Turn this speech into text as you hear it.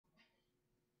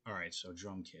Alright, so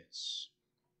drum kits.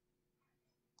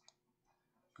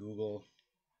 Google,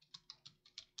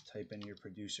 type in your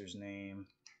producer's name,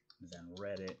 then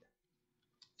Reddit,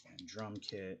 and drum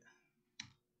kit,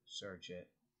 search it.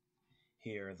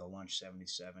 Here, the Lunch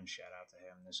 77, shout out to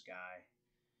him. This guy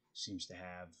seems to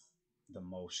have the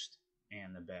most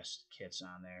and the best kits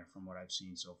on there from what I've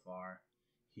seen so far.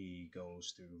 He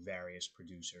goes through various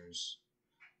producers.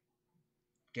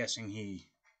 Guessing he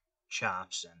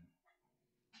chops and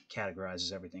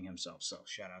categorizes everything himself, so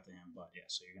shout out to him. But yeah,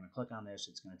 so you're going to click on this.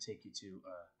 It's going to take you to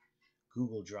a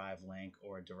Google Drive link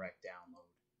or a direct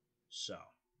download. So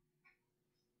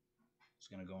it's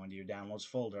going to go into your downloads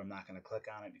folder. I'm not going to click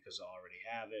on it because I already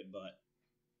have it, but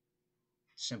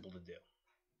it's simple to do.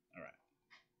 All right,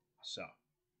 so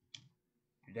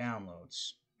your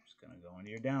downloads. It's going to go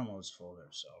into your downloads folder.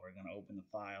 So we're going to open the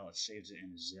file. It saves it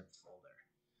in a zip folder.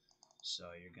 So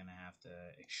you're going to have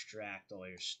to extract all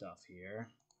your stuff here.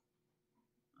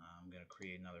 I'm going to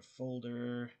create another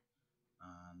folder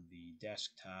on the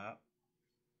desktop.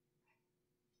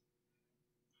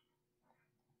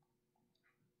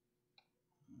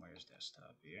 Where's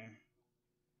desktop here?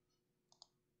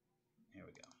 Here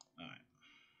we go. All right.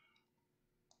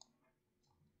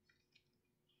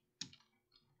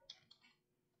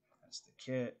 That's the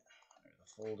kit. There's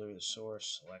the folder, the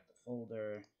source. Select the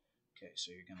folder. Okay,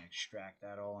 so you're going to extract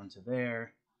that all into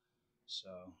there. So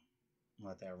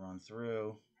let that run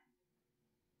through.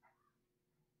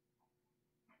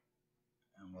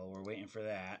 And while we're waiting for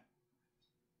that,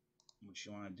 what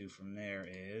you want to do from there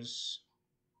is,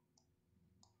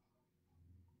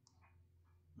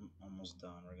 almost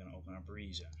done. We're going to open up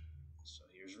Reason. So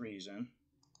here's Reason.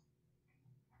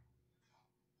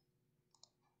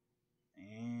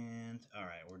 And all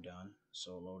right, we're done.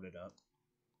 So load it up.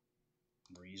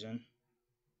 Reason.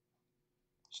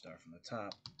 Start from the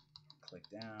top. Click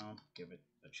down. Give it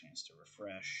a chance to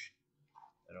refresh.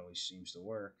 That always seems to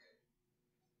work.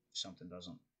 If something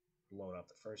doesn't load up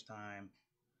the first time.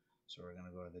 So we're going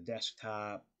to go to the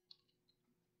desktop.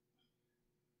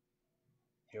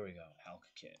 Here we go. Alka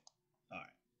kit. All right.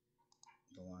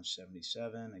 The Lunch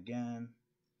 77 again.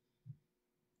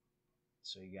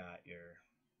 So you got your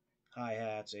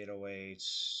hi-hats,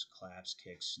 808s, claps,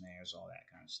 kicks, snares, all that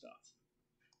kind of stuff.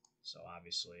 So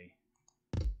obviously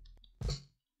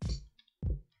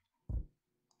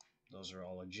those are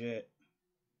all legit,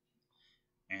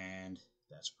 and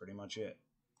that's pretty much it.